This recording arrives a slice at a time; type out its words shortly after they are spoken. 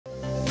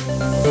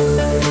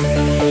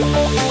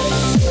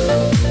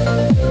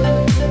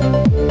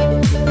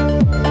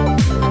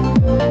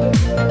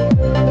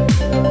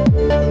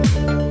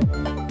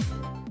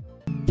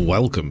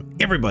welcome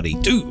everybody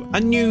to a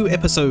new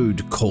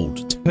episode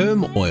called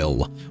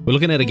Turmoil. We're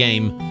looking at a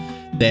game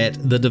that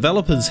the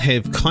developers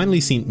have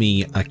kindly sent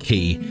me a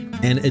key,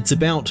 and it's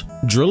about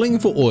drilling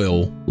for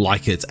oil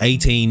like it's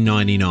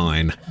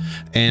 1899.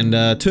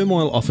 And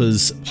Turmoil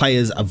offers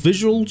players a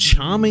visual,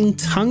 charming,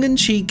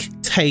 tongue-in-cheek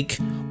take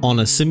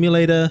on a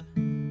simulator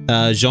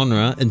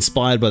genre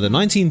inspired by the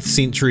 19th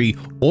century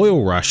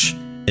oil rush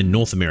in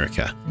North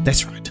America.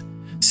 That's right.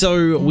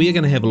 So we're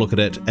going to have a look at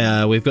it.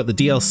 We've got the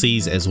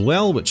DLCs as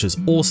well, which is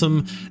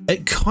awesome.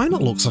 It kind of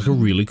looks like a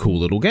really cool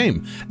little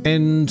game,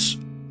 and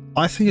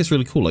I think it's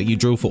really cool. Like, you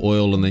drill for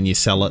oil and then you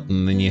sell it,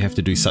 and then you have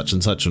to do such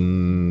and such,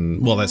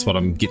 and well, that's what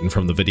I'm getting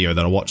from the video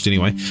that I watched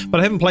anyway, but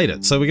I haven't played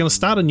it. So we're going to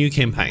start a new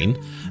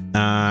campaign,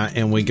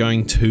 and we're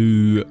going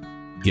to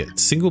get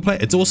single player.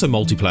 It's also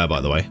multiplayer, by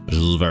the way, which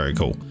is very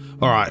cool.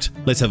 All right,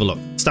 let's have a look.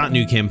 Start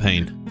new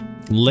campaign.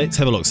 Let's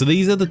have a look. So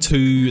these are the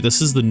two,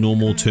 this is the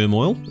normal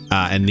Turmoil,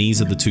 and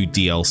these are the two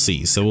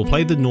DLCs. So we'll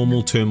play the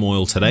normal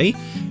Turmoil today,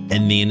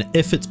 and then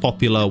if it's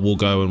popular, we'll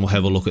go and we'll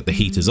have a look at the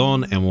heaters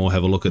on, and we'll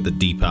have a look at the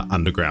deeper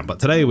underground. But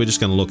today we're just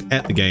going to look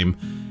at the game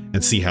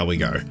and see how we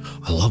go.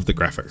 I love the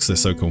graphics, they're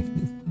so cool.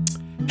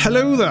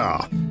 Hello there!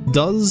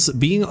 Does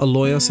being a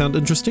lawyer sound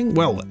interesting?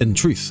 Well, in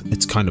truth,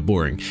 it's kind of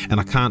boring, and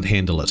I can't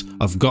handle it.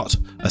 I've got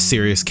a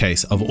serious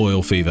case of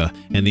oil fever,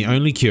 and the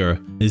only cure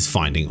is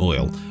finding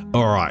oil.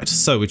 Alright,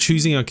 so we're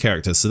choosing our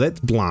character. So that's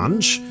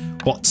Blanche.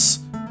 What's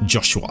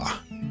Joshua?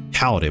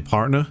 Howdy,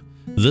 partner.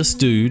 This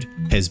dude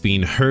has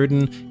been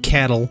herding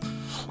cattle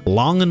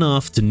long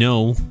enough to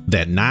know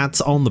that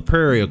nights on the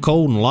prairie are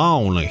cold and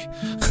lonely.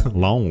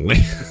 Lonely.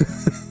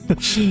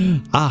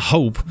 I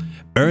hope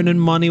earning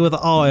money with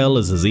oil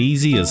is as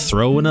easy as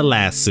throwing a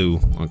lasso.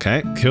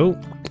 Okay, cool.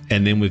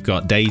 And then we've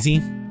got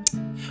Daisy.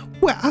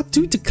 Well, I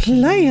do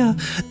declare,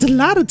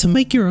 delighted to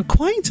make your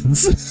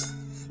acquaintance.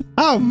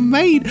 I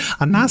made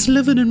a nice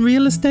living in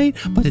real estate,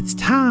 but it's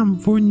time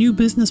for a new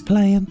business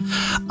plan.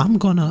 I'm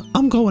going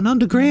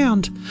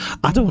underground.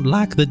 I don't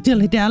like the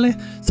dilly-dally,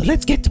 so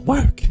let's get to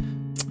work.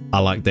 I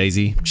like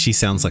Daisy. She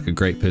sounds like a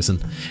great person.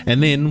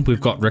 And then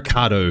we've got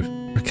Ricardo.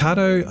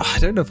 Ricardo, I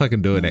don't know if I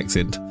can do an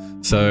accent.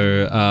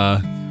 So,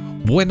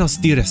 Buenos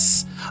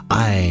dias.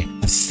 I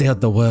have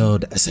sailed the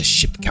world as a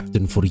ship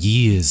captain for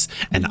years,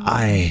 and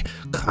I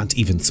can't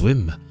even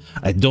swim.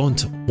 I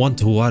don't want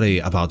to worry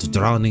about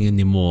drowning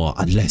anymore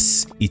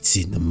unless it's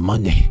in the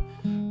money.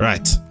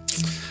 Right.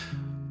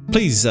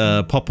 Please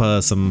pop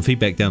some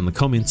feedback down in the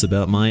comments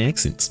about my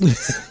accents.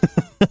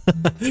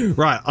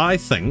 Right, I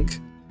think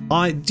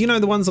do you know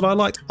the ones that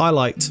I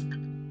liked?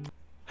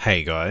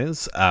 Hey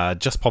guys,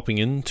 just popping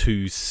in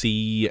to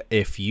see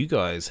if you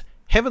guys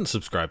haven't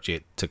subscribed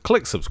yet, to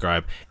click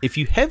subscribe. If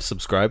you have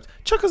subscribed,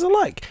 chuck us a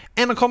like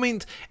and a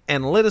comment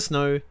and let us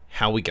know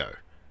how we go.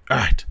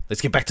 Alright,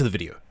 let's get back to the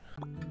video.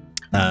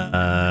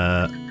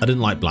 I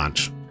didn't like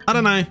Blanche. I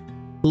don't know.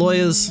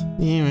 Lawyers.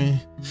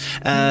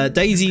 Yeah.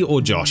 Daisy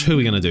or Josh? Who are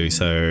we going to do?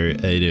 So,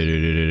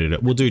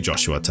 we'll do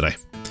Joshua today.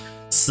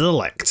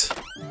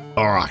 Select.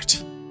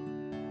 Alright.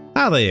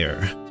 Hi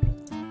there.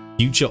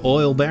 Future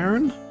oil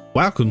baron.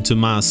 Welcome to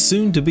my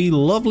soon-to-be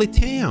lovely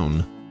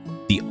town.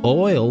 The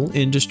oil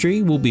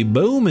industry will be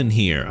booming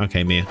here.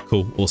 Okay, Mia.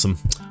 Cool. Awesome.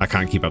 I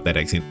can't keep up that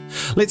accent.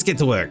 Let's get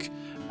to work.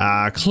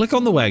 Click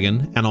on the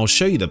wagon and I'll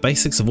show you the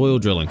basics of oil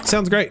drilling.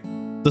 Sounds great.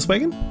 This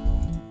wagon?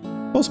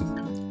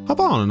 Awesome.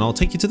 Hop on and I'll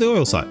take you to the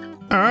oil site.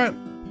 Alright.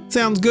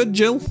 Sounds good,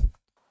 Jill.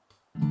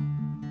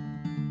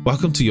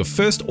 Welcome to your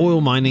first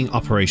oil mining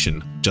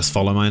operation. Just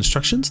follow my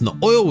instructions and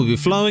the oil will be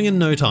flowing in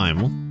no time.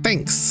 Well,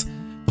 thanks.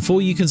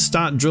 Before you can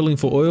start drilling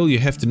for oil, you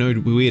have to know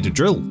where to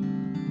drill.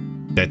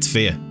 That's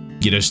fair.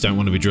 You just don't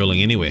want to be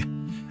drilling anywhere.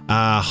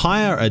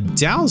 Hire a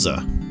dowser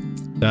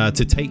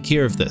to take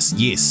care of this.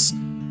 Yes,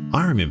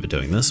 I remember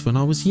doing this when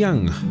I was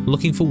young,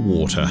 looking for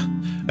water.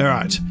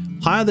 Alright,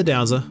 hire the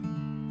dowser.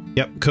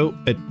 Yep, cool.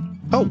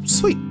 Oh,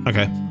 sweet.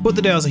 Okay, put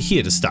the dowser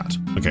here to start.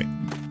 Okay,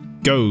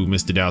 go,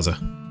 Mr. Dowser.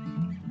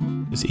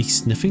 Is he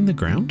sniffing the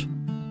ground?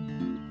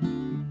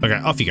 Okay,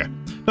 off you go.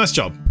 Nice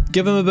job.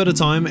 Give him a bit of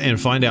time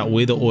and find out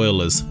where the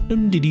oil is.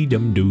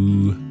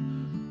 Dum-dee-dee-dum-doo.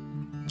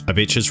 I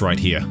bet you it's right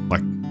here.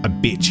 Like, I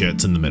bet you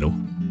it's in the middle,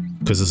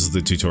 because this is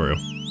the tutorial.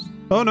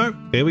 Oh no,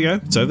 there we go.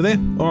 It's over there.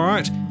 All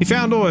right, you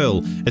found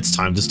oil. It's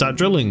time to start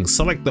drilling.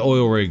 Select the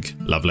oil rig.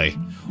 Lovely.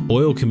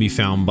 Oil can be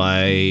found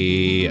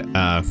by...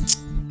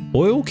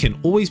 oil can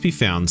always be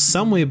found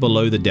somewhere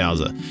below the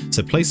dowser.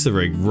 So place the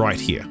rig right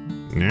here.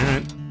 All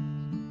right.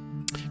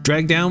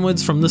 Drag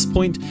downwards from this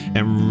point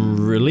and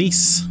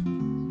release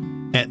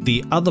at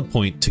the other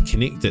point to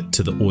connect it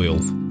to the oil.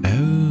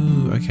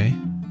 Oh, okay.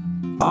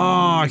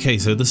 Oh, okay,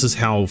 so this is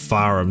how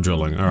far I'm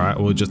drilling. All right,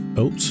 we'll just,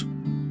 oops.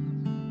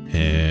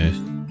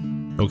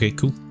 Okay,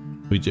 cool.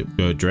 We just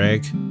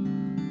drag.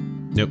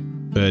 Yep,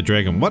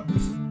 drag and what?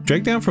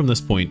 Drag down from this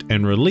point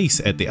and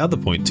release at the other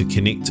point to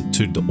connect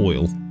to the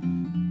oil.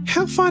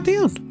 How far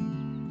down?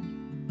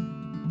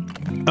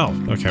 Oh,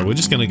 okay, we're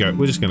just gonna go a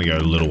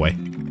little way.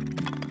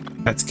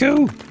 That's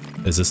cool.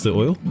 Is this the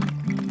oil?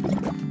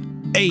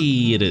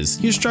 Hey, it is.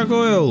 You struck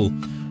oil.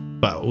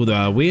 But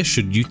where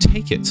should you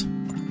take it?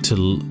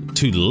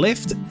 To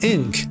left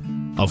ink,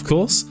 of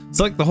course.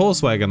 Select the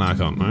horse wagon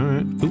icon. All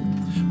right, cool.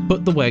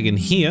 Put the wagon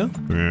here,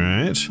 all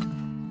right,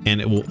 and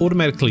it will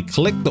automatically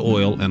collect the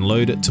oil and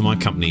load it to my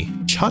company.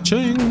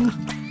 Cha-ching!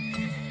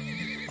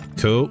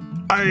 Cool.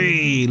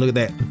 Hey, look at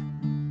that.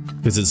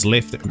 Because it's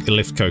left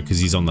code because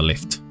he's on the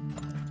left.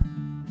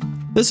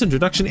 This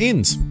introduction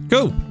ends.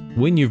 Cool.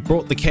 When you've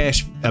brought the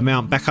cash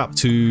amount back up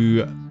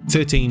to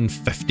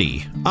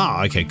 1350.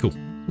 Ah, okay, cool.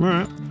 All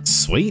right,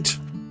 sweet.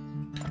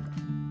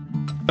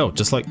 Oh,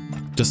 just like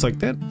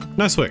that.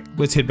 Nice work.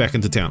 Let's head back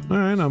into town. All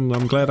right,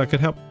 I'm glad I could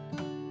help.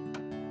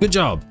 Good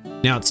job.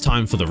 Now it's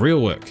time for the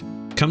real work.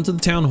 Come to the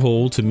town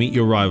hall to meet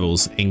your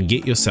rivals and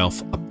get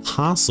yourself a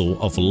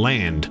parcel of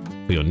land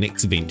for your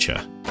next venture.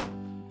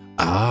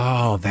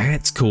 Oh,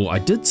 that's cool. I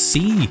did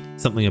see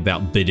something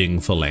about bidding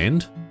for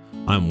land.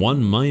 I'm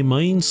one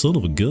main sort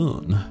of a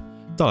gun.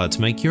 Thought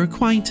to make your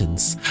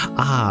acquaintance.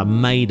 Ah,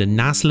 made a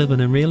nice living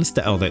in real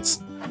estate. Oh,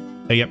 that's...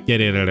 Yep,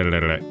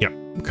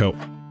 cool.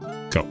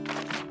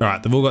 All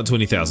right, they've all got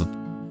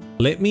 20,000.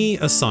 Let me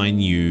assign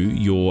you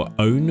your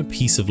own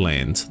piece of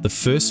land. The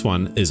first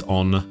one is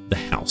on the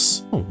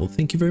house. Oh, well,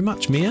 thank you very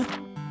much, Mia.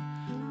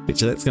 Bet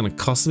you that's going to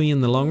cost me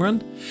in the long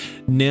run.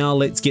 Now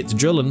let's get to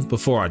drilling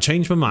before I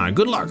change my mind.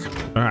 Good luck.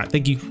 All right,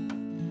 thank you.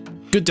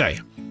 Good day.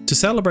 To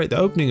celebrate the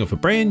opening of a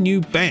brand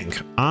new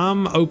bank,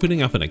 I'm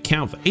opening up an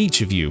account for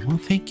each of you. Well,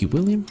 thank you,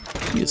 William.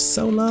 You're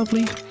so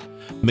lovely.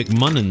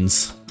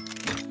 McMunnins.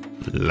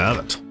 Love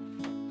it.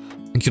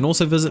 You can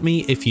also visit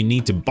me if you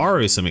need to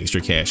borrow some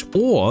extra cash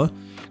or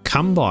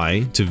come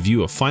by to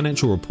view a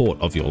financial report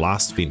of your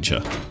last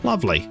venture.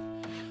 Lovely.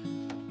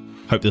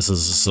 Hope this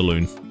is a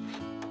saloon.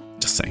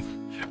 Just saying.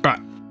 All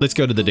right, let's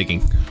go to the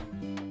digging.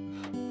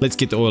 Let's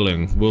get to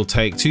oiling. We'll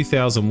take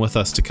 2,000 with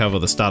us to cover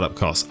the startup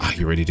costs. Are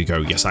you ready to go?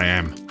 Yes, I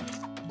am.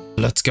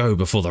 Let's go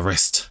before the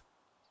rest.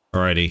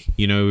 Alrighty,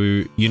 you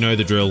know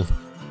the drill.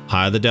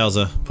 Hire the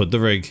dowser, put the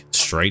rig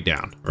straight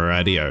down.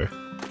 Radio.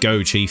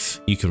 Go,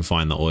 chief. You can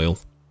find the oil.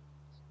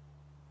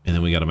 And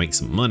then we got to make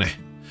some money.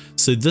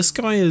 So this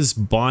guy is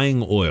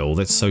buying oil.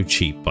 That's so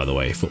cheap, by the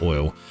way, for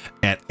oil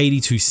at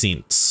 82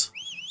 cents.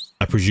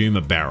 I presume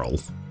a barrel,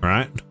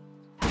 right?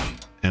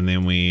 And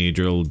then we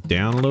drill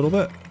down a little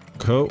bit.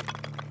 Cool.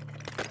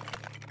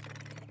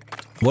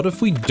 What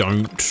if we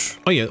don't?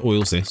 Oh yeah,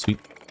 oil's there. Sweet.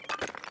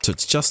 So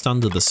it's just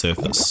under the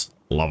surface.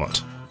 Love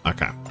it.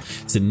 Okay.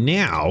 So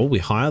now we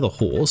hire the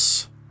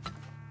horse.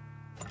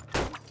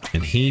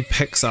 And he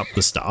picks up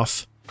the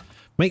stuff.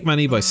 Make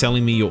money by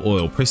selling me your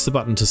oil. Press the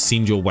button to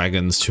send your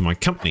wagons to my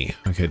company.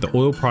 Okay, the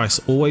oil price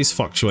always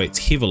fluctuates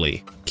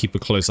heavily. Keep a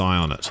close eye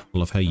on it. I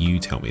love how you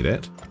tell me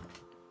that.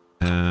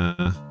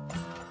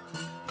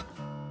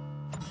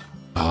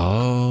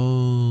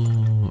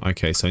 Oh,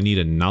 okay, so I need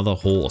another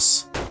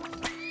horse.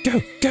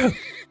 Go, go!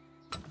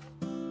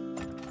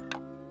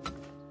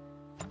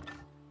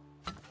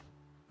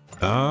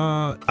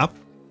 Up,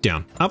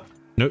 down, up,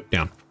 nope,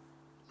 down.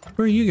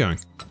 Where are you going?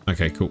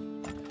 Okay, cool.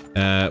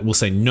 We'll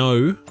say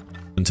no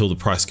until the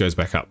price goes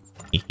back up.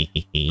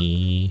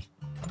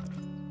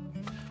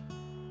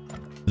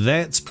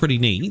 That's pretty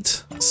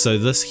neat. So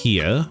this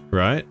here,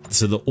 right?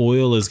 So the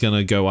oil is going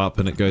to go up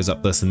and it goes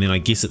up this, and then I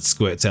guess it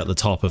squirts out the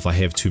top if I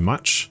have too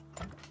much.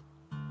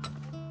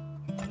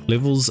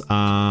 Levels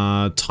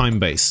are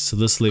time-based, so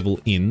this level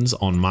ends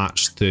on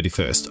March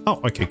 31st.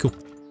 Oh, okay, cool.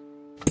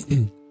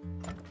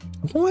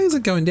 Why is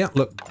it going down?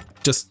 Look,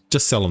 just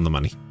sell them the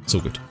money. It's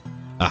all good.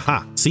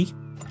 Aha, see?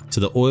 So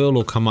the oil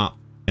will come up,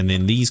 and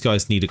then these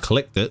guys need to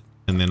collect it,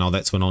 and then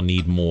that's when I'll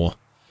need more.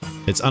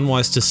 It's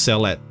unwise to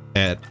sell at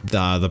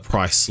the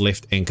price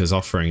left anchor's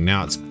offering.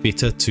 Now it's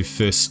better to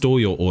first store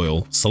your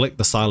oil. Select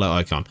the silo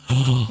icon.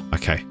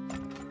 Okay,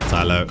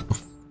 silo.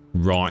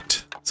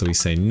 Right, so we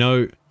say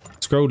no.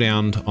 Scroll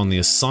down on the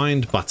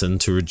assigned button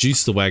to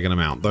reduce the wagon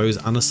amount. Those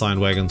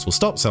unassigned wagons will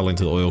stop selling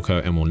to the oil co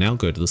and will now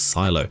go to the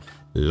silo.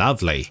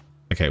 Lovely.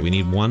 Okay, we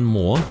need one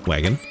more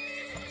wagon,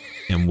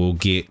 and we'll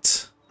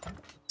get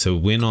to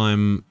when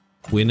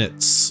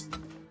it's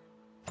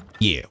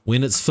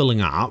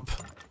filling up,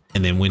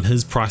 and then when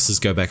his prices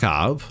go back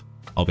up,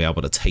 I'll be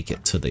able to take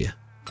it to there.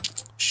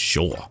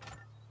 Sure.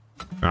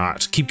 All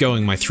right, keep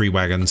going, my 3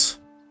 wagons.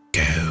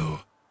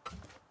 Go.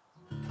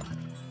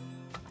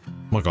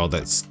 Oh my god,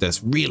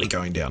 that's really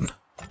going down.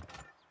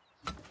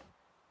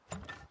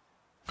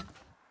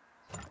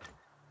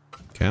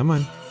 Come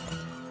on.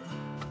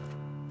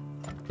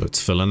 It's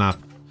filling up.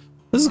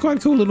 This is quite a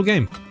cool little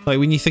game. Like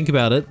when you think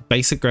about it,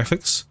 basic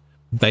graphics,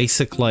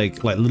 basic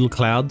like little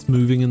clouds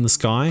moving in the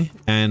sky,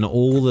 and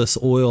all this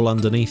oil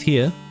underneath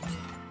here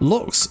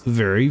looks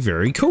very,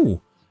 very cool.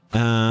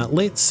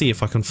 Let's see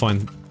if I can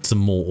find some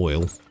more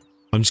oil.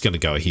 I'm just going to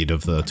go ahead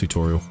of the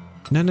tutorial.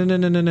 No,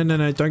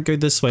 don't go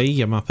this way,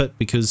 you muppet,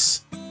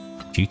 because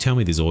if you tell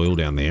me there's oil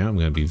down there, I'm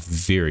going to be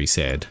very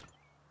sad.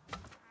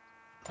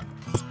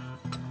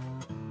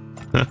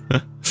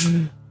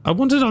 I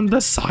want it on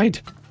this side.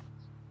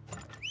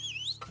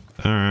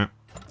 Alright,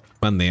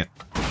 one there.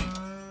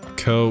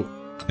 Cool.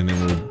 And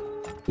then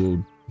we'll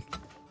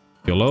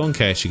if you're low on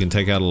cash, you can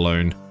take out a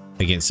loan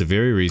against a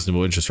very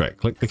reasonable interest rate.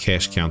 Click the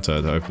cash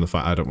counter to open the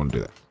file. I don't want to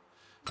do that.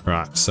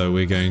 Right, so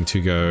we're going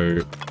to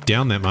go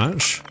down that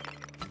much.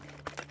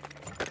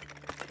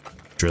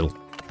 Drill.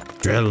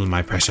 Drill,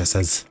 my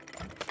preciouses.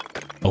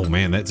 Oh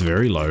man, that's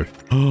very low.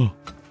 Oh,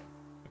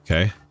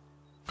 okay.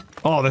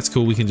 Oh, that's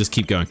cool. We can just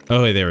keep going.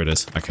 Oh, there it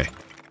is. Okay.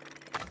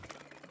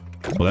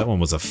 Well, that one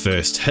was a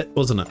first hit,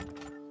 wasn't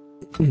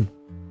it?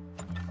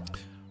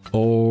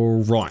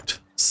 All right.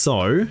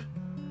 So,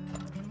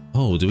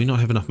 oh, do we not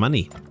have enough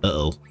money?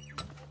 Uh-oh.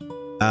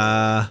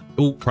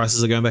 Oh,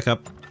 prices are going back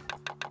up.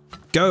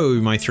 Go,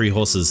 my 3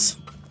 horses.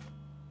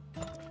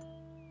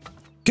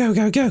 Go,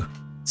 go, go.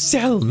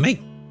 Sell,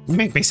 make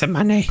me some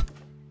money.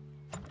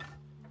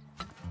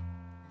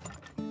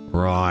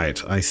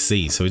 Right, I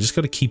see. So we just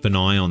got to keep an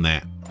eye on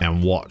that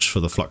and watch for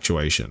the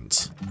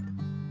fluctuations.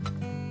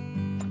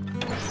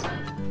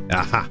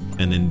 Aha,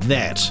 and then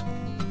that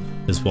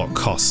is what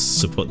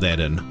costs to put that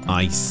in.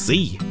 I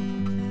see.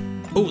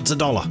 Oh, it's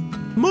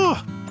 $1. More,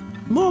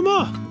 more,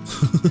 more.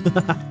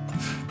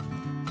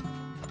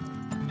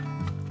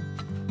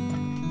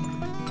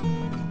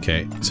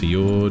 Okay, so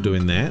you're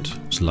doing that.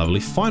 It's lovely.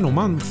 Final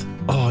month.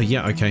 Oh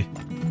yeah, okay.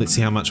 Let's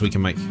see how much we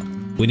can make.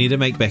 We need to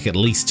make back at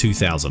least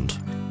 2,000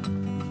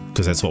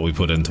 because that's what we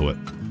put into it.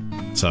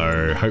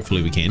 So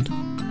hopefully we can.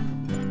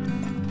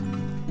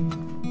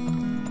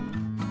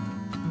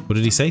 What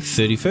did he say?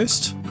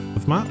 31st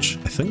of March,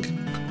 I think.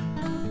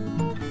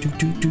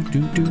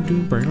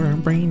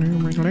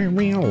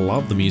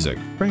 Love the music.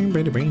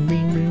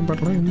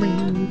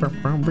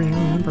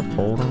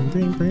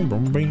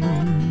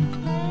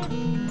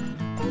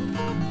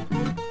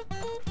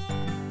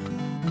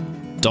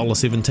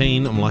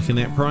 $1.17. I'm liking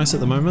that price at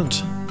the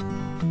moment.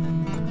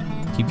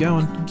 Keep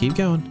going. Keep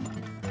going.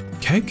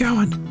 Keep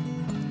going.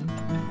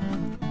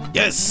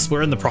 Yes,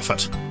 we're in the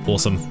profit.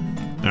 Awesome.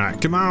 All right,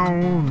 come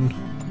on.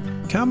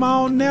 Come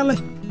on, Nelly.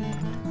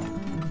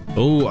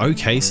 Oh,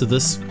 okay. So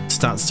this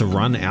starts to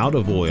run out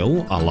of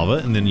oil. I love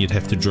it. And then you'd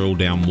have to drill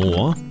down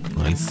more.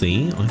 I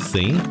see. I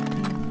see.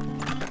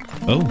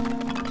 Oh,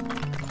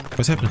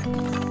 what's happening?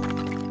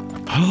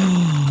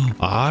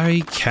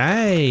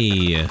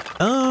 Okay.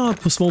 Oh,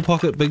 small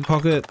pocket, big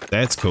pocket.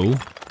 That's cool.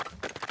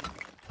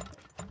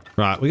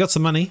 Right, we got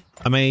some money.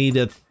 I made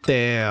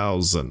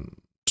 1,000.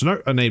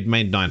 No, I made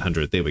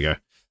 900. There we go.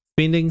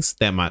 Spendings,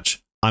 that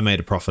much. I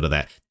made a profit of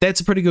that. That's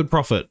a pretty good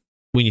profit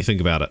when you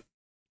think about it.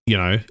 You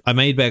know, I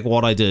made back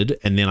what I did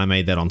and then I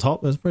made that on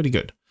top. That's pretty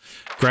good.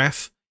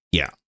 Graph,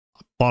 yeah.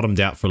 Bottomed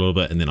out for a little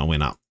bit and then I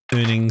went up.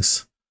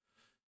 Earnings.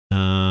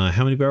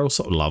 How many barrels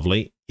sold?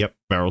 Lovely. Yep,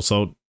 barrels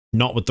sold.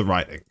 Not with the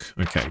right ink.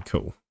 Okay,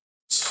 cool.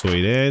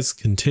 Sweet as.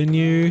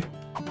 Continue.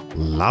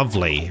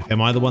 Lovely.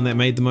 Am I the one that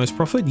made the most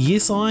profit?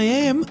 Yes, I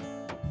am.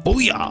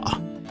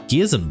 Booyah.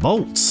 Gears and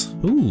bolts.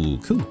 Ooh,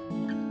 cool.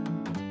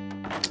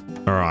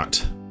 All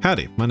right.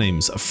 Howdy. My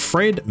name's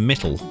Fred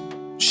Metal.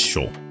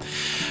 Sure.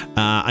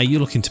 Are you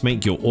looking to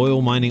make your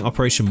oil mining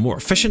operation more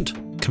efficient?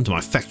 Come to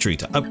my factory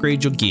to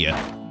upgrade your gear.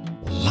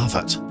 Love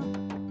it.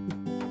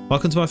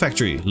 Welcome to my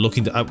factory.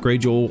 Looking to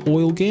upgrade your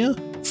oil gear?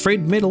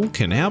 Fred Metal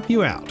can help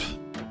you out.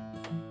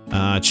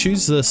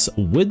 Choose this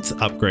width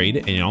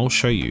upgrade and I'll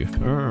show you.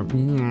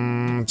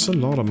 It's a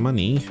lot of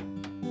money.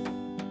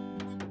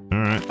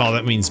 Alright. Oh,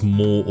 that means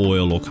more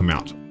oil will come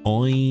out.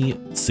 I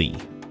see.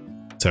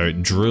 So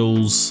it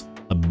drills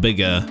a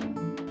bigger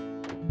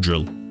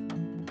drill.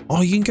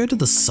 Oh, you can go to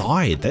the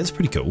side. That's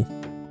pretty cool.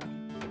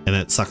 And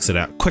that sucks it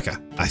out quicker.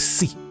 I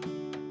see.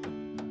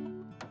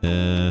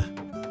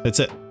 That's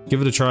it.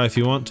 Give it a try if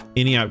you want.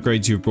 Any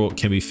upgrades you've brought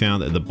can be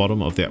found at the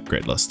bottom of the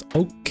upgrade list.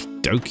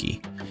 Okie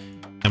dokie.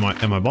 Am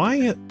I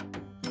buying it?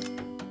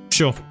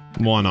 Sure,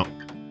 why not?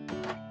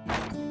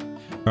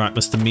 Alright,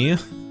 Mr. Mayor.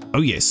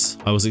 Oh yes,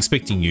 I was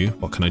expecting you.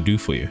 What can I do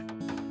for you?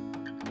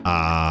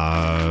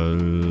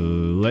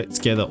 Let's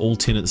gather all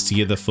tenants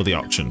together for the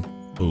auction.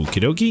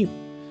 Okie dokie.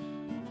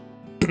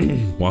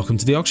 Welcome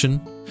to the auction.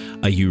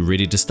 Are you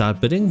ready to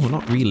start bidding? Well,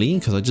 not really,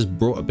 because I just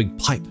brought a big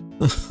pipe.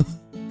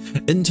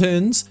 In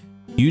turns,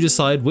 you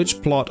decide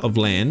which plot of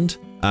land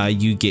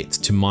you get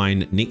to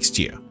mine next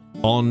year.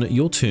 On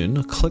your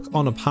turn, click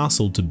on a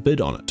parcel to bid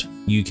on it.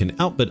 You can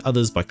outbid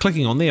others by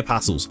clicking on their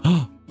parcels.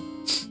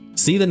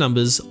 See the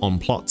numbers on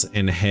plots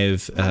and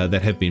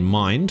that have been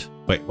mined.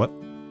 Wait, what?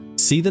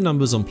 See the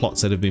numbers on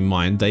plots that have been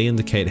mined. They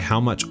indicate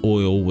how much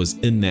oil was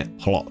in that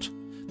plot.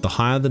 The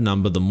higher the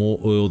number, the more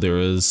oil there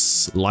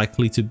is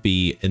likely to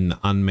be in the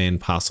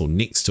unmanned parcel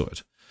next to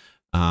it.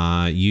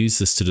 Use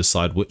this to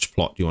decide which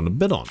plot you want to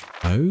bid on.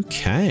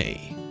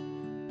 Okay.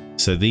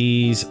 So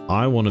these,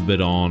 I want to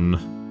bid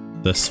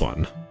on this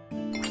one.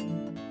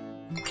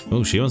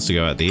 Oh, she wants to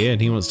go out there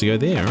and he wants to go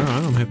there. All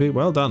right, I'm happy.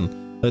 Well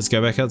done. Let's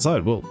go back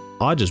outside. Well,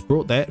 I just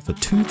brought that for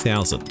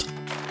 2,000.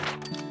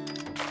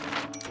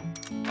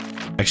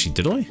 Actually,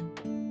 did I?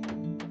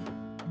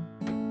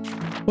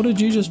 What did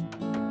you just...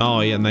 Oh,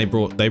 yeah, and they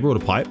brought a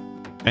pipe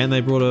and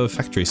they brought a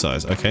factory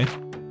size. Okay.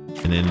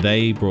 And then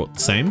they brought the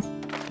same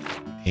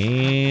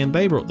and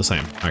they brought the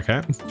same.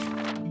 Okay.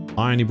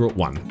 I only brought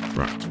one.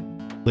 Right.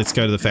 let's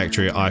go to the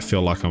factory. I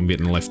feel like I'm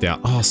getting left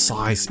out. Oh,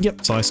 size.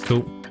 Yep, size.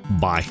 Cool.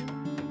 Bye.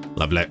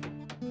 Lovely.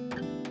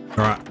 All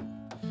right.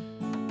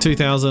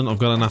 2,000. I've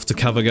got enough to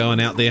cover going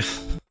out there.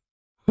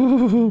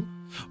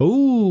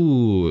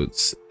 Ooh,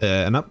 it's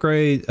an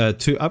upgrade.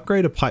 To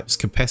upgrade a pipe's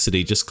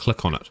capacity, just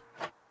click on it.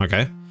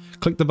 Okay.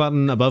 Click the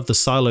button above the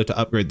silo to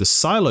upgrade the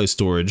silo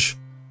storage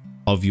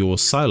of your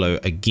silo.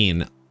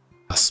 Again,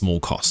 a small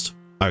cost.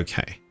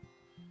 Okay.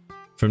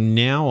 From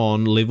now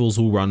on, levels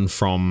will run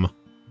from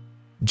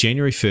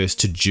January 1st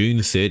to June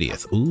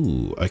 30th.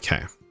 Ooh,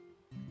 okay.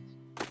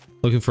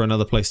 Looking for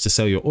another place to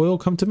sell your oil?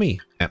 Come to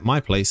me. At my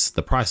place,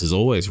 the price is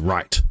always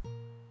right.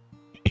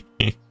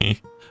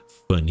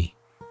 Funny.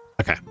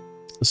 Okay.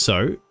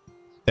 So,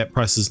 that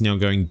price is now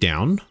going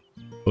down.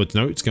 Oh,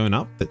 no, it's going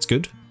up. That's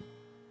good.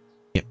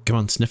 Yep, come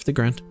on, sniff the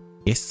ground.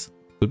 Yes,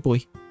 good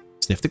boy.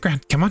 Sniff the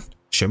ground. Come on,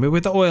 show me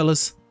where the oil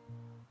is.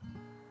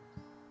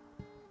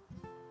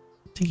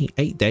 Taking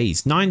 8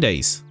 days, 9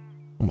 days.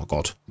 Oh my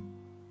god.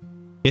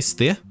 Yes,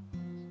 there.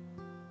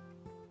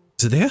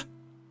 Is it there?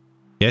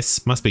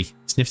 Yes, must be.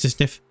 Sniff, sniff,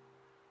 sniff.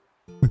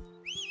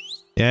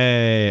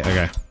 Yay,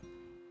 okay.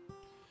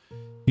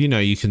 You know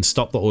you can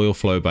stop the oil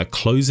flow by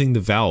closing the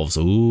valves.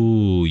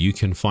 Ooh, you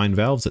can find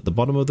valves at the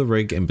bottom of the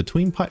rig and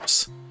between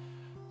pipes.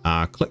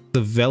 Click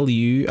the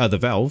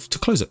valve to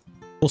close it.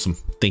 Awesome.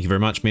 Thank you very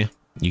much, Mia.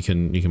 You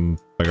can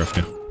bugger off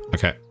now.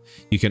 Okay.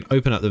 You can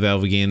open up the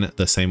valve again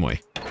the same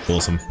way.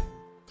 Awesome.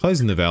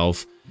 Closing the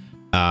valve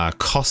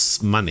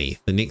costs money.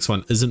 The next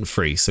one isn't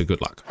free, so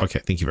good luck. Okay,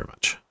 thank you very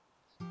much.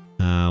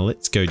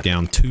 Let's go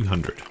down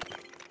 200.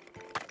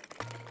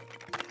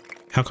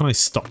 How can I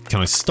stop?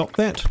 Can I stop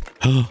that?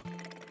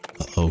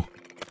 Uh-oh.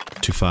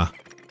 Too far.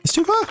 It's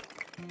too far.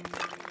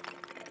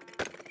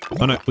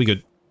 Oh no, we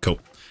good. Cool.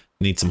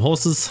 Need some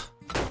horses.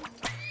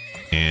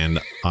 And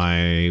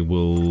I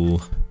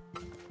will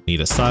need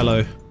a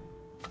silo.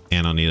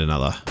 And I'll need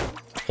another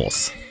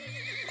horse.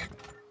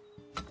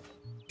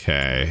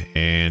 Okay,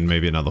 and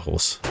maybe another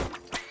horse.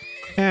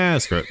 Yeah,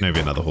 screw it. Maybe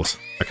another horse.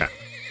 Okay.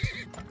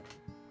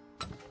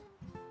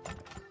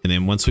 And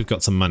then once we've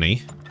got some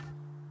money,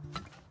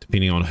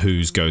 depending on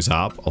whose goes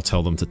up, I'll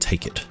tell them to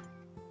take it.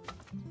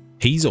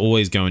 He's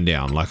always going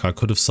down. Like, I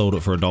could have sold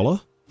it for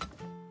 $1.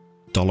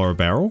 $1 a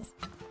barrel.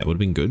 That would have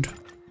been good.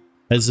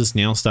 Is this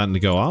now starting to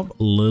go up?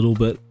 A little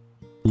bit,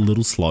 a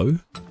little slow.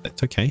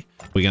 That's okay.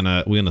 We're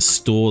gonna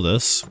store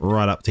this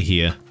right up to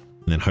here,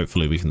 and then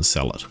hopefully we can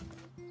sell it.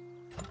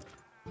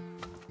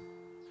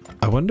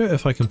 I wonder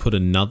if I can put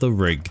another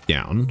rig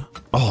down.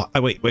 Oh,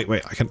 wait.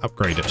 I can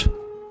upgrade it.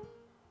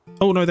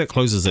 Oh no, that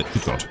closes it.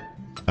 Good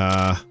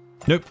God.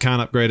 Nope,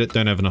 can't upgrade it.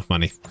 Don't have enough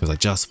money because I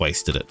just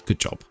wasted it. Good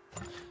job.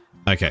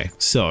 Okay,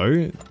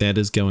 so that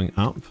is going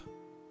up.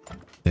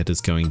 That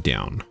is going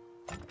down.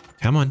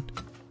 Come on.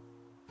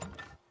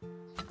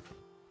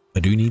 I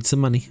do need some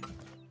money.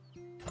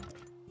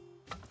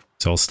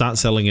 So I'll start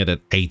selling it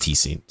at 80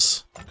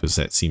 cents because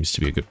that seems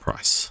to be a good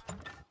price.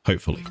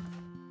 Hopefully.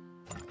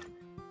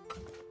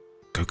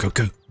 Go, go,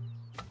 go.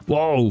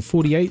 Whoa,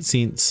 48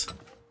 cents.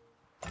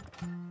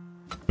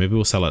 Maybe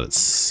we'll sell it at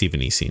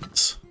 70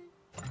 cents.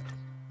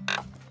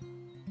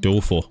 Do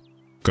all four.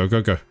 Go,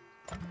 go, go.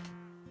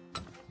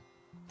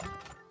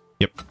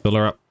 Yep, fill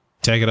her up.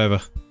 Take it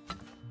over.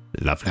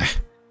 Lovely.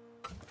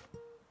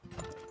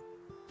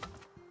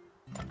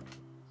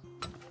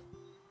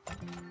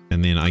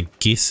 And then I'm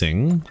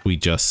guessing we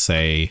just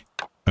say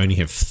only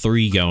have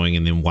 3 going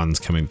and then 1's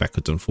coming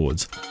backwards and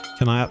forwards.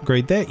 Can I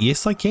upgrade that?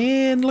 Yes, I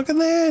can. Look at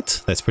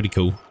that. That's pretty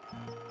cool.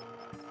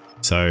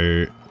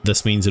 So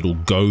this means it'll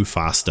go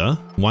faster.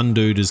 1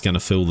 dude is going to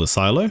fill the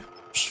silo,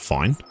 which is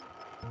fine.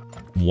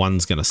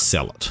 1's going to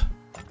sell it.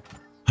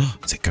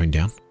 Is it going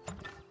down?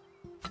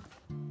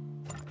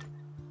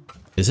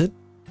 Is it?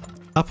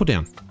 Up or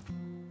down?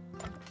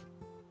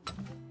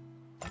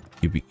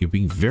 You're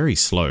being very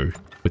slow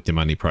with the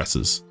money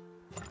prices.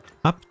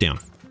 Up, down.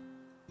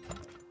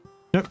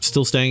 Nope,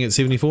 still staying at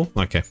 74.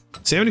 Okay,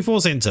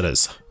 74 cents it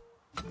is.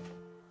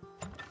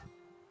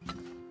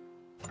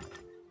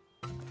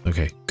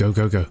 Okay, go,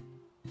 go, go.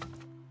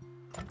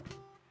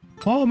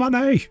 Oh,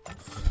 money!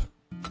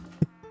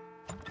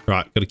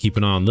 Right, gotta keep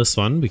an eye on this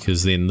one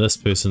because then this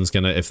person's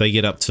gonna, if they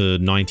get up to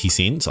 90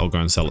 cents, I'll go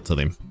and sell it to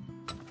them.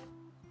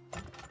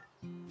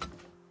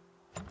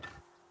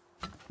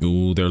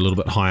 Ooh, they're a little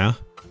bit higher.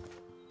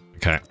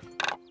 Okay.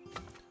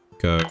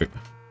 Go.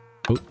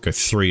 Oh, go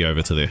 3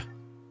 over to there.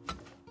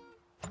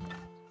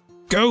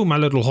 Go, my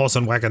little horse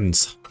and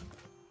wagons.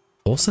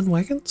 Horse and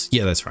wagons?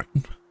 Yeah, that's right.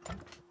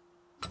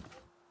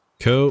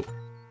 Cool.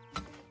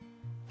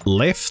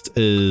 Left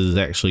is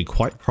actually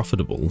quite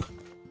profitable.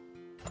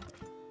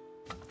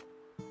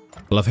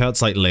 I love how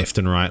it's like left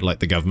and right, like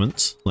the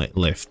governments. Like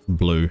left,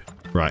 blue,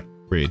 right,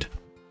 red.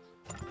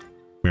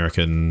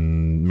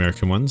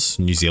 American ones,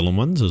 New Zealand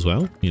ones as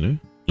well, you know,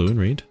 blue and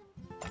red.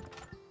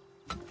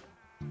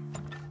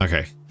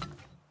 Okay.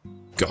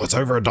 God, it's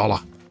over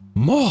 $1.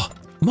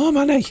 More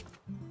money.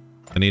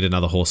 I need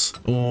another horse.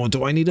 Oh,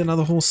 do I need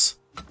another horse?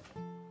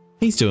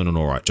 He's doing an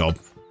alright job.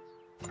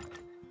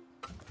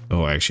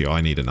 Oh, actually,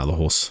 I need another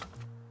horse.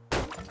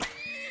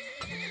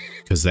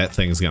 because that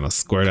thing's going to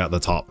squirt out the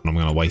top and I'm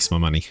going to waste my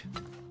money.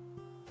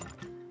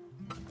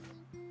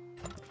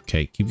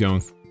 Okay, keep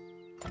going.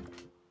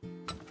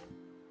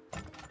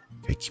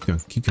 Okay, keep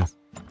going, keep going.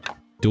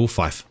 Do all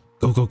 5.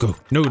 Go, go, go.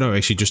 No, no,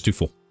 actually just do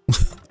 4.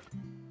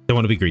 Don't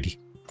want to be greedy.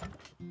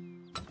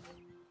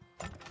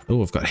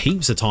 Oh, I've got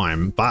heaps of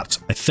time, but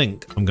I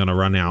think I'm going to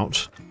run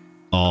out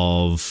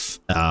of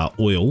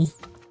oil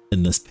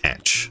in this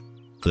patch.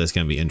 So that's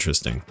going to be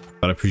interesting.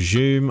 But I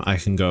presume I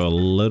can go a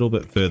little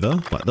bit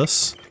further like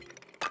this.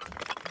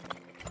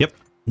 Yep.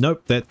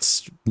 Nope,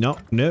 that's... Nope,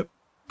 nope.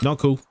 Not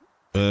cool.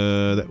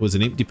 That was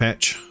an empty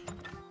patch.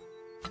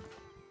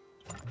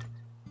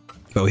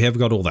 But we have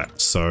got all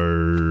that.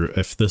 So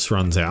if this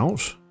runs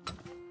out,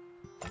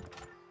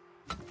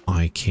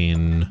 I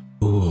can...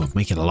 Ooh,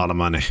 make it a lot of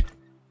money.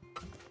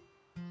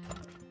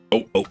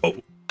 Oh, oh, oh.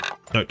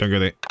 No, don't go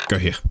there. Go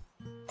here.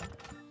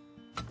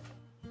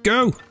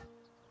 Go!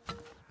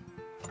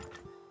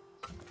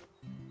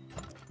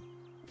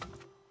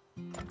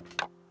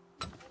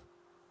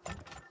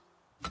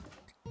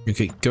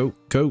 Okay, go,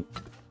 go.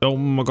 Oh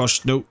my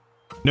gosh, no.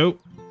 No.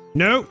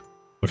 No!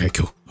 Okay,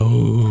 cool.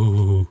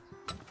 Oh.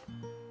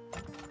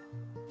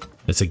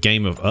 It's a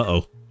game of...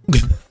 Uh-oh.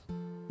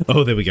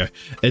 Oh, there we go.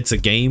 It's a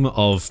game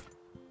of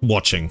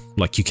watching.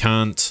 Like, you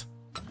can't...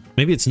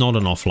 Maybe it's not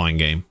an offline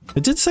game.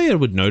 It did say it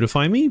would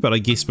notify me, but I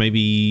guess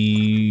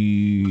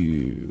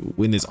maybe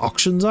when there's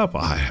auctions up,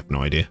 I have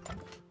no idea.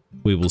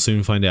 We will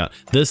soon find out.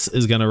 This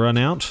is going to run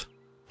out,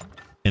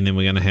 and then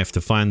we're going to have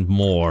to find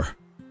more.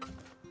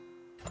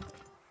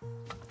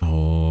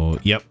 Oh,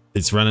 yep,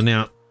 it's running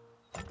out.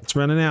 It's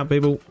running out,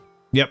 people.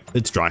 Yep,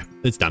 it's dry.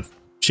 It's done.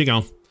 She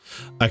gone.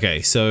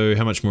 Okay, so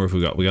how much more have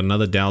we got? We got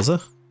another dowser.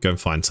 Go and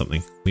find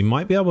something. We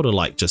might be able to,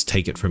 like, just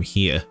take it from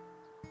here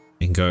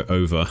and go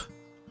over.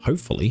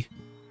 Hopefully.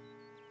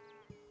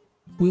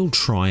 We'll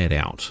try it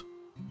out.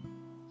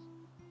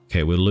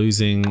 Okay, we're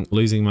losing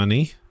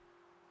money.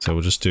 So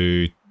we'll just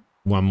do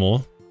one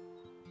more.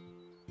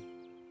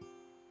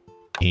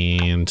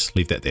 And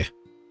leave that there.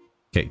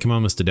 Okay, come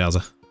on, Mr.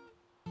 Dowser.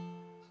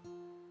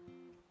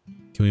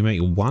 Can we make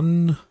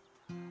one?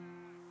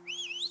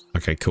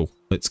 Okay, cool.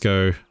 Let's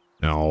go.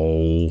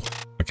 Oh,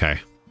 okay.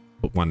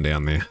 Put one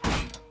down there.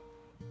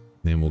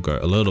 Then we'll go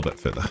a little bit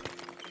further.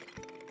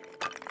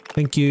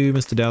 Thank you,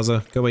 Mr.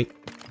 Dowser. Go wait.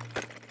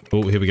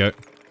 Oh, here we go.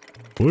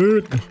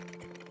 What?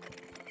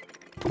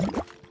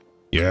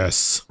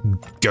 Yes.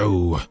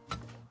 Go.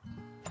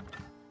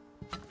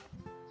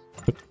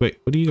 Wait,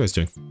 what are you guys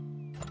doing?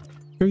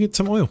 Go get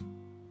some oil.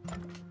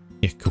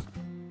 Yeah, cool.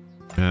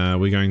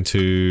 We're going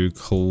to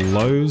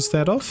close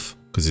that off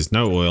because there's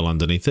no oil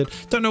underneath it.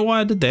 Don't know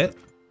why I did that.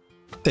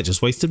 That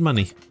just wasted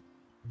money.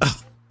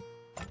 Ugh.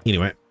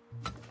 Anyway.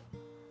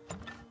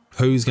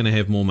 Who's going to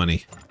have more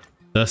money?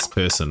 This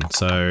person.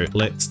 So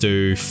let's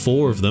do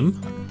 4 of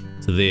them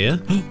to there.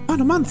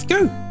 1 a month.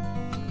 Go.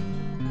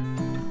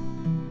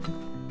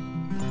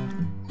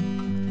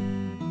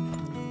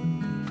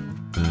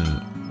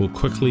 We'll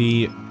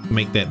quickly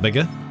make that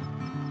bigger.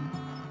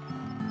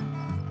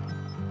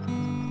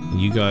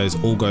 You guys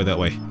all go that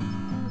way.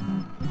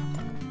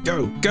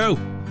 Go, go.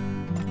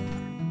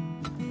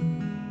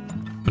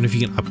 I wonder if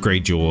you can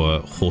upgrade your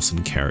horse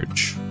and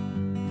carriage.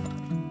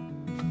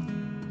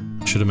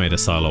 Should have made a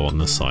silo on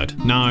this side.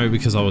 No,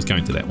 because I was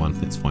going to that one.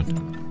 That's fine.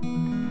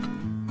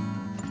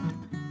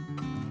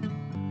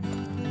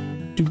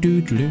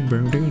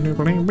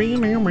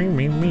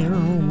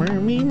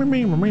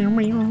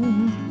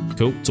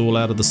 Cool. It's all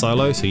out of the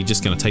silo, so you're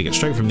just going to take it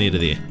straight from there to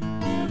there.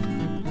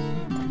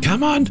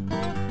 Come on.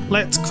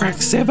 Let's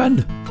crack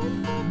 7.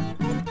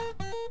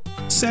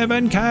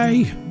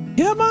 7K.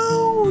 Come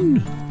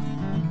on.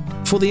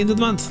 For the end of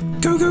the month.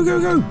 Go, go, go,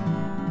 go.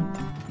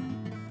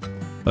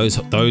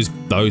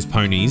 Those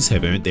ponies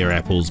have earned their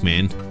apples,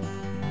 man.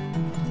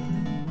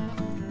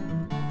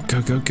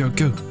 Go, go, go,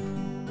 go.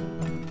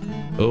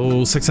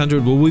 Oh,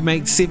 600. Will we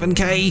make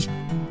 7K?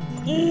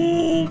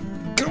 Oh,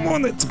 come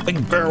on. That's a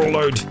big barrel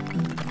load.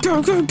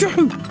 Go, go,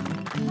 go.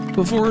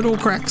 Before it all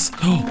cracks.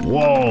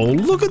 Whoa,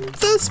 look at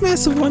this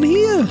massive one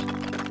here.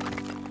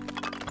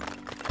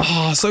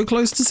 Oh, so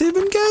close to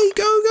 7K.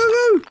 Go, go,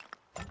 go.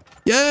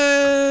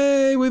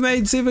 Yay, we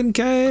made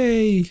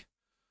 7K.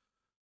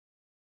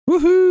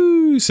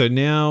 Woohoo! So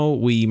now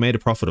we made a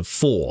profit of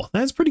 4.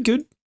 That's pretty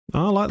good.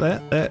 I like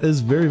that. That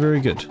is very,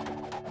 very good.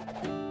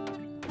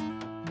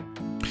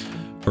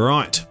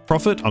 Right,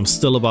 profit. I'm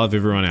still above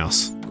everyone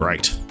else.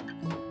 Great.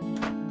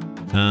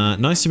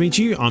 Nice to meet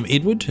you. I'm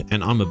Edward,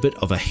 and I'm a bit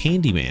of a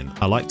handyman.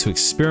 I like to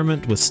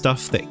experiment with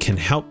stuff that can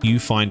help you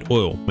find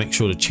oil. Make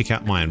sure to check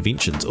out my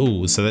inventions.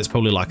 Oh, so that's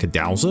probably like a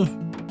dowser?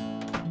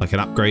 Like an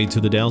upgrade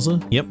to the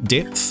dowser? Yep,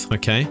 depth.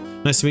 Okay.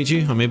 Nice to meet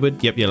you. I'm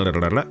Edward. Yep, yep,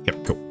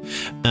 cool.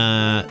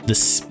 The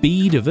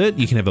speed of it,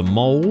 you can have a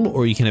mole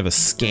or you can have a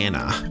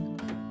scanner.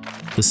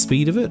 The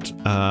speed of it,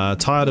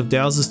 tired of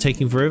dowsers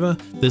taking forever.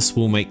 This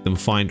will make them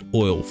find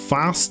oil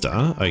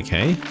faster.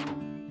 Okay.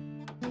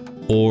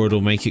 Or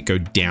it'll make it go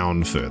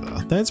down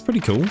further. That's pretty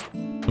cool.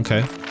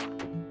 Okay.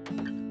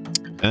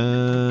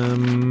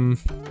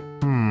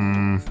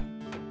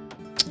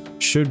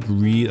 should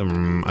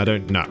I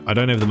don't know. I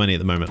don't have the money at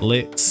the moment.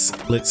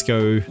 Let's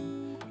go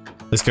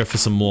for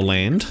some more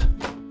land.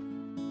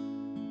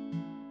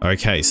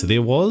 Okay, so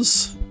there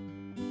was,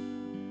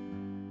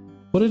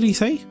 what did he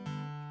say?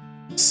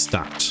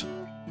 Start.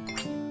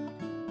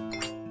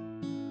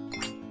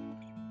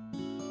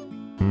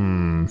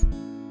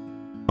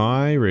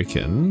 I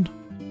reckon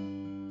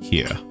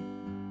here.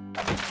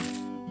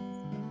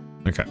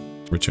 Okay,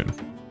 return.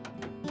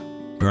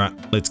 All right,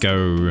 let's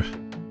go.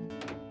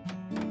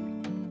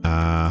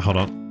 Hold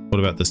on. What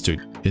about this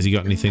dude? Has he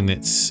got anything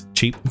that's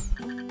cheap?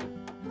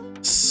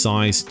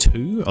 Size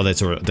 2? Oh,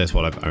 that's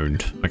what I've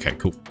owned. Okay,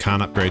 cool.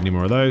 Can't upgrade any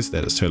more of those.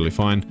 That is totally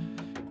fine.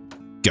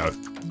 Go.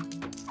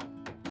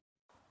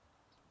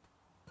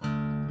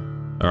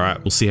 All right,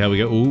 we'll see how we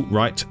go. Ooh,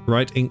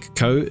 Right Ink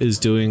Co. is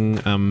doing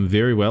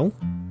very well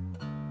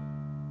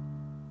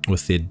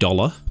with their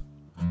dollar.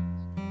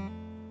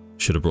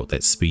 Should have brought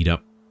that speed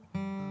up.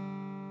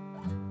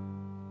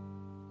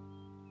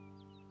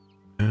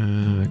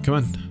 Come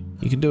on,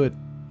 you can do it.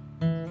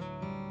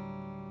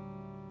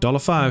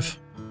 $1.05.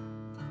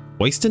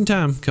 Wasting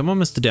time. Come on,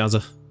 Mr.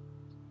 Dowser.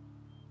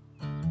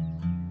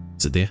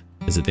 Is it there?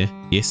 Is it there?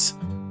 Yes.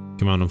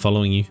 Come on, I'm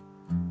following you.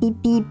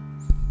 Beep beep.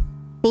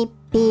 Beep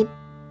beep.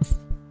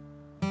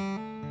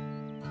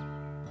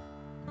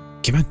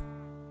 Come on.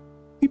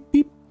 Beep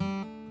beep.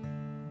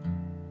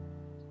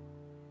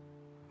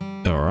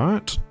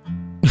 Alright.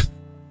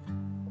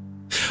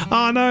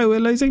 Oh no,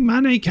 we're losing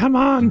money. Come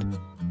on.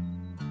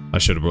 I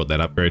should have brought that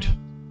upgrade.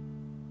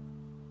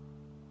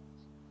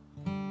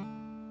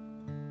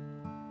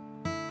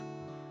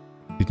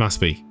 It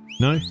must be.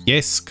 No?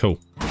 Yes? Cool.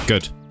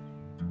 Good.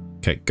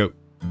 Okay, go.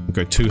 We'll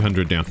go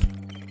 200 down.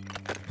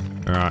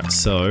 Alright,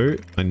 so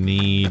I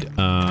need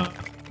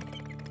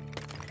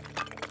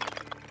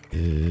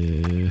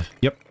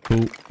yep,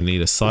 cool. I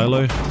need a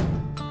silo.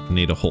 I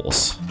need a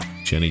horse.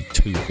 Actually, I need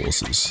 2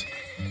 horses.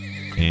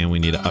 And we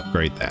need to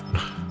upgrade that.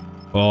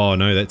 Oh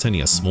no, that's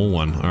only a small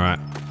one. Alright.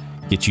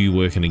 Get you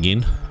working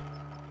again.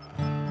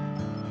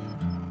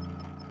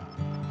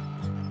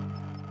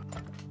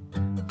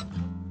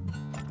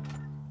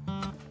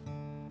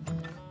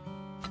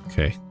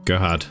 Okay, go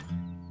hard.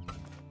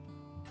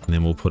 And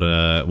then we'll put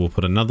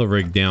another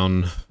rig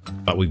down,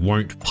 but we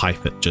won't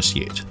pipe it just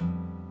yet.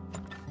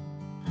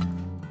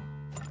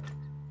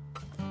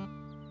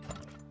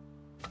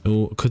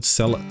 Oh, could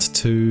sell it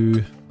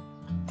to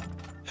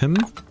him.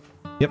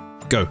 Yep,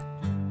 go.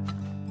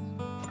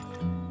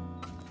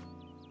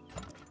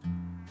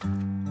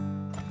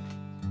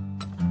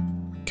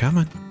 Come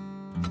on.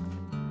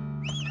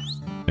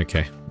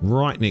 Okay,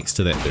 right next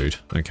to that dude.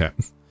 Okay.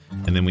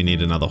 And then we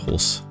need another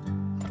horse.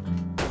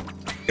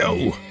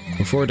 Go!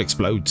 Before it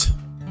explodes.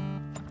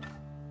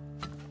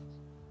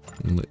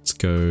 Let's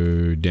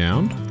go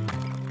down.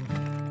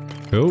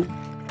 Cool.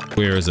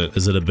 Where is it?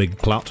 Is it a big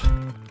plot?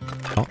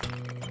 Plot?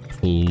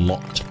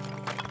 Lot.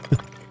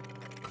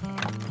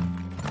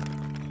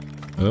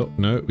 Oh,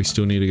 no, we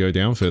still need to go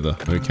down further.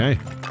 Okay.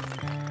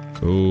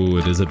 Oh,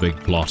 it is a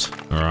big plot.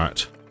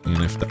 Alright. You're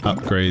gonna have to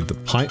upgrade the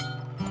pipe.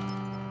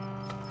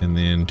 And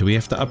then, do we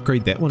have to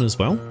upgrade that one as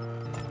well?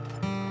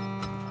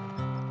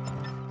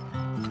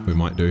 We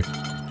might do.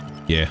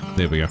 Yeah,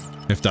 there we go.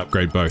 Have to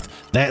upgrade both.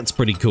 That's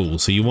pretty cool.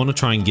 So you want to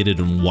try and get it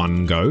in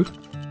one go.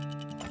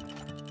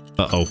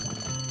 Uh-oh.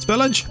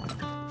 Spillage!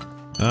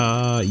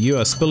 You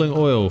are spilling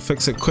oil.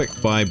 Fix it quick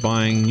by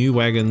buying new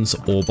wagons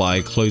or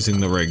by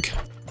closing the rig.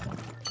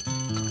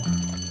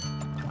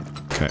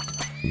 Okay.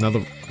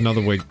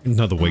 Another wig.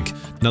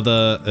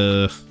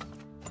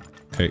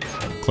 Okay,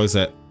 close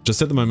that.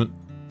 Just at the moment.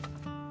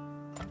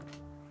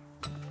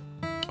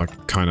 I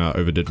kind of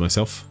overdid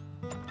myself.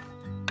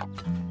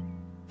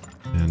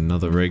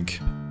 Another rig.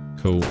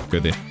 Cool, go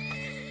there.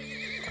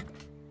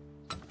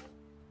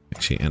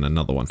 Actually, and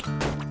another one.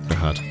 Go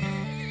hard.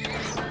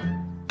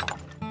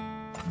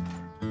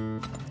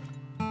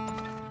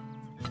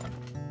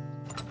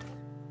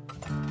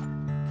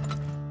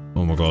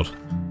 Oh my god.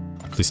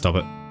 Please stop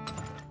it.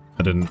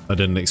 I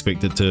didn't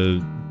expect it to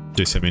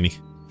do so many.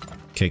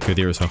 Okay, go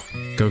there as well.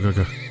 Go, go,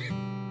 go.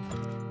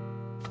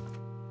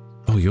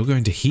 Oh, you're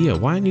going to here.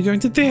 Why aren't you going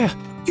to there?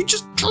 You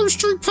just drove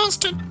straight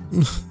past it.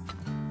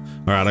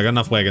 Alright, I got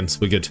enough wagons.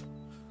 We're good.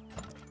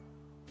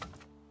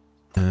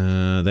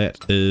 That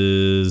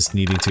is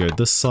needing to go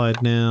this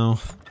side now.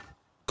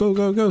 Go,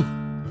 go, go.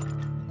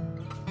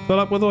 Fill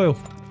up with oil.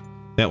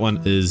 That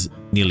one is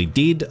nearly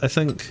dead, I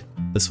think.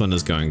 This one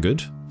is going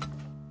good.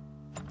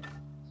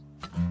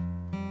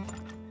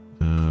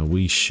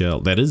 We shall...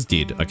 That is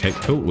dead. Okay,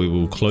 cool. We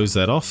will close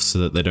that off so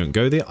that they don't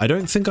go there. I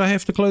don't think I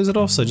have to close it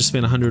off, so I just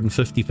spent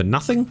 150 for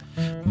nothing.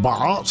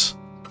 But...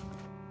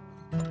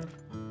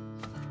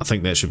 I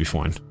think that should be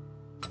fine.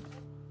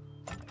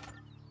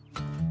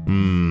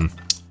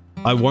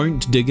 I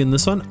won't dig in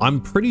this one.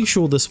 I'm pretty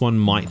sure this one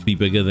might be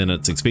bigger than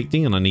it's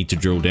expecting and I need to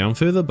drill down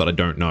further, but I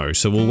don't know.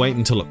 So we'll wait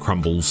until it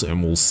crumbles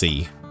and we'll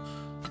see.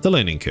 It's a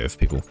learning curve,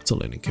 people. It's a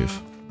learning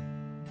curve.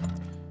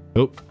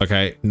 Oh,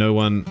 okay. No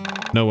one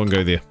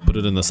go there. Put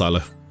it in the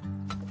silo.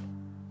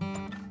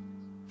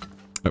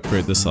 Oh,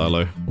 Upgrade the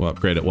silo. We'll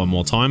upgrade it one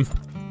more time.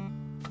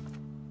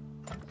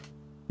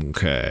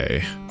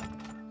 Okay.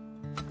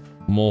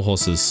 More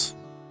horses.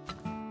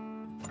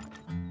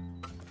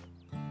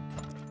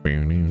 We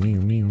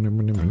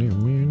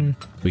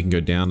can go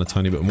down a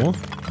tiny bit more.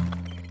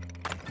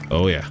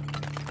 Oh yeah.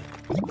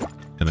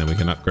 And then we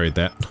can upgrade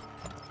that.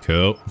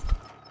 Cool.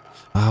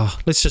 Ah,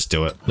 let's just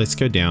do it. Let's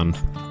go down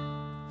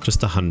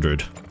just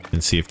 100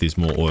 and see if there's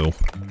more oil.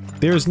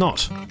 There is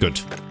not. Good.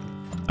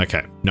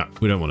 Okay. No,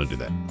 we don't want to do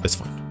that. That's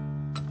fine.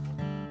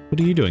 What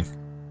are you doing?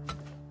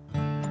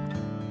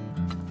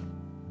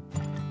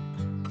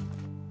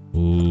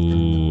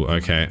 Ooh,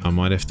 okay. I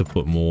might have to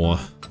put more.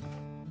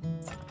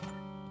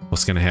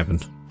 What's going to happen?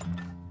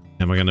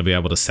 Am I going to be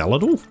able to sell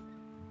it all?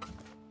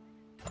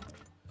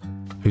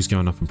 Who's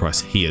going up in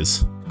price? He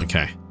is.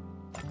 Okay.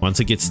 Once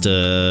it gets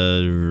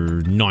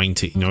to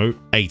 90, no,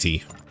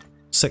 80,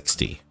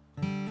 60.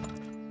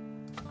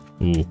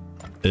 Ooh.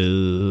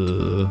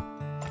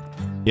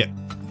 Yep.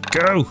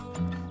 Go!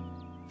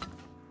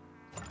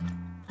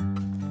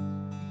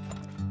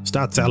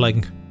 Start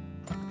selling.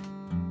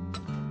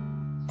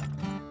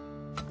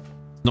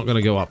 Not going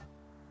to go up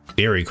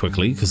very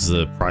quickly because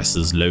the price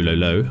is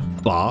low,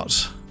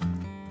 but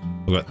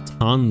we've got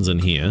tons in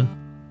here.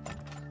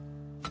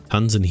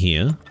 Tons in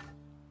here.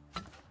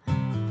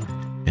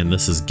 And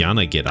this is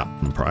gonna get up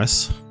in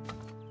price.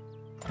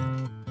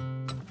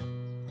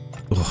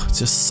 Oh, it's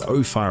just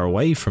so far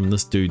away from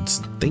this dude's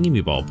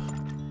thingy-me-bob.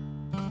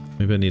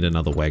 Maybe I need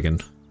another wagon.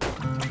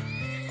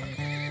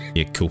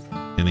 Yeah, cool.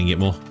 And then get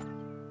more.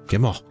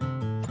 Get more.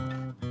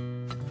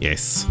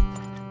 Yes.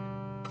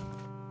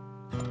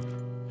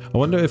 I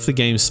wonder if the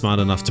game's smart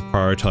enough to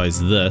prioritize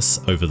this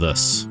over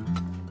this.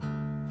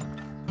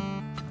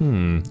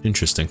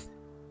 Interesting.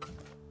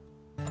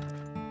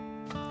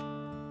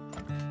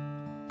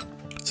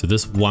 So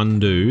this one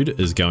dude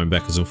is going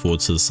backwards and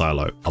forwards to the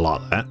silo. I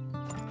like that.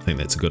 I think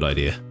that's a good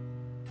idea.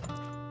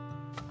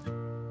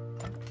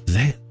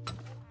 That.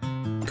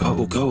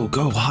 Go, go,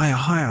 go. Higher,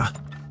 higher.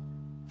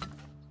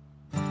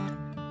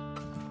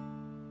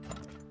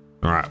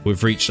 Alright,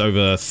 we've reached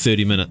over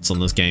 30 minutes on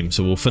this game,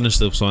 so we'll finish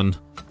this one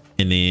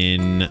and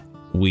then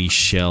we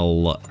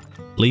shall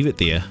leave it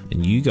there.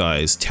 And you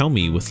guys tell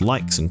me with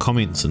likes and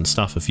comments and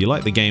stuff. If you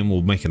like the game,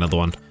 we'll make another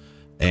one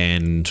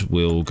and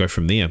we'll go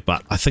from there.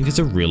 But I think it's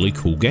a really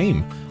cool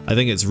game. I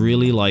think it's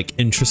really like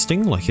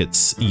interesting. Like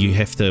you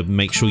have to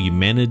make sure you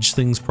manage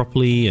things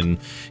properly, and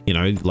you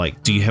know,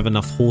 like, do you have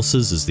enough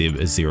horses?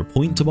 Is there a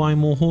point to buying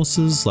more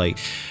horses? Like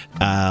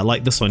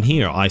this one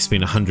here, I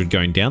spent 100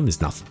 going down.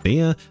 There's nothing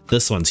there.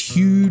 This one's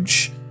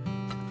huge.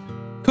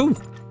 Cool.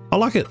 I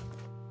like it.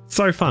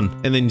 So fun.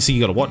 And then so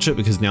you got to watch it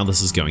because now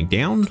this is going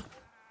down.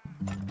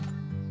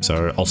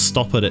 So I'll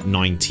stop it at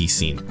 90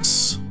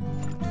 cents.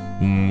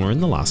 We're in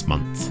the last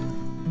month.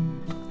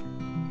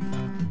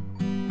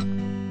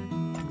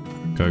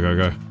 Go, go,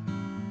 go.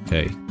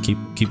 Okay,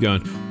 keep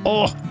going.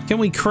 Oh, can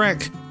we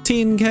crack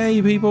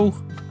 10k, people?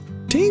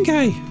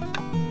 10k!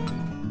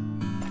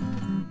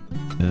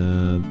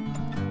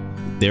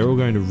 They're all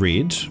going to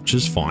red, which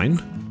is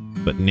fine.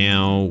 But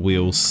now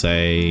we'll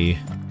say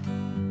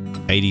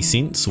 80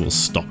 cents, we'll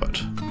stop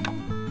it.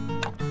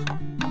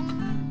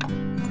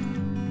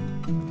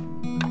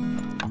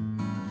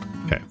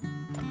 Okay.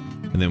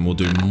 And then we'll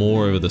do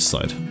more over this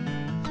side.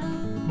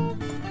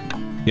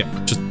 Yeah,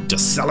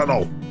 just sell it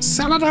all.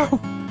 Sell it all!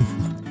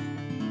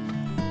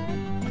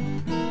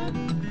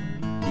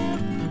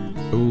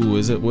 Ooh,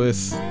 is it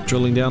worth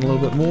drilling down a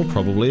little bit more?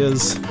 Probably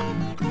is.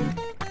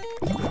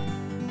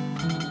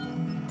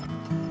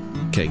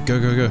 Okay, go,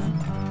 go, go.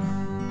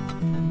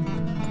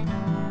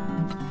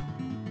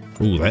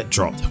 Ooh, that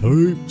dropped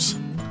hoops.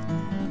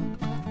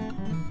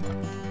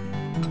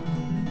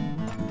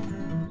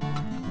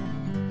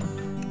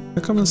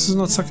 How come this is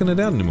not sucking it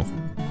out anymore?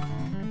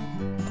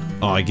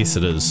 Oh, I guess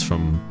it is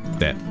from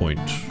that point.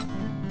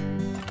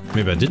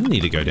 Maybe I didn't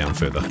need to go down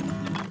further.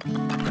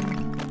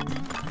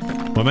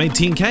 Well, I made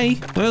 10k.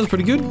 That was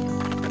pretty good.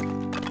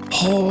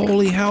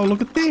 Holy hell,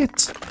 look at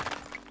that.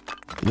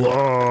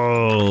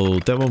 Whoa,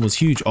 that one was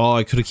huge. Oh,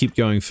 I could have kept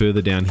going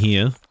further down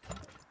here.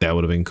 That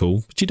would have been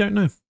cool. But you don't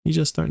know. You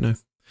just don't know.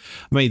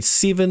 I made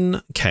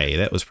 7k.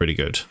 That was pretty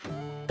good.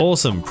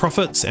 Awesome.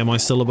 Profits. Am I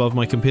still above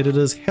my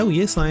competitors? Hell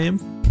yes, I am.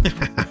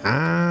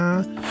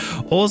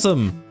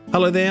 Awesome.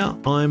 Hello there.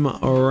 I'm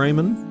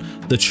Raymond,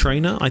 the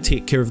trainer. I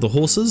take care of the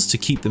horses to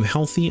keep them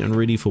healthy and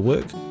ready for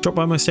work. Drop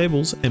by my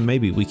stables and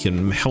maybe we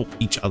can help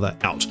each other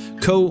out.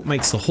 Cool.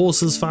 Makes the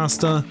horses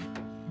faster.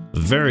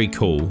 Very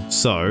cool.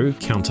 So,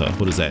 counter.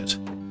 What is that?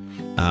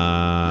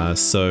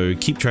 So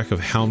keep track of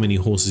how many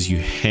horses you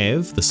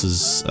have. This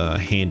is a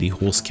handy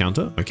horse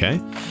counter. Okay.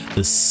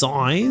 The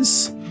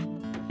size,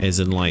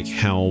 as in like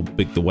how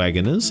big the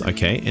wagon is.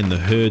 Okay. And the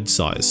herd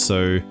size.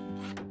 So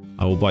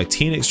I will buy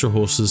 10 extra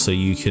horses so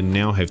you can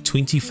now have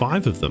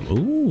 25 of them.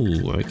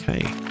 Ooh,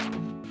 okay.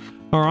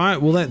 All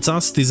right, well, that's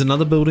us. There's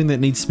another building that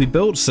needs to be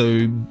built.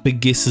 So big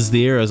guesses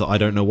there, as I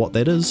don't know what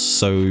that is.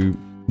 So,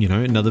 you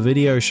know, another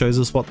video shows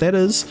us what that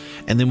is.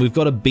 And then we've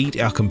got to beat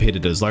our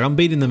competitors. Like, I'm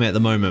beating them at the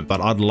moment, but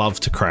I'd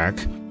love to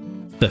crack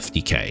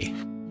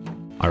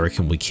 50k. I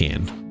reckon we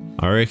can.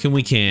 I reckon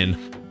we can.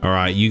 All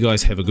right, you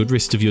guys have a good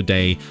rest of your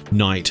day,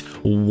 night,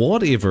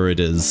 whatever it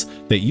is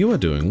that you are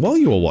doing while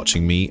you are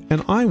watching me,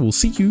 and I will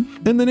see you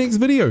in the next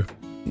video.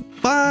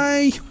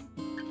 Bye!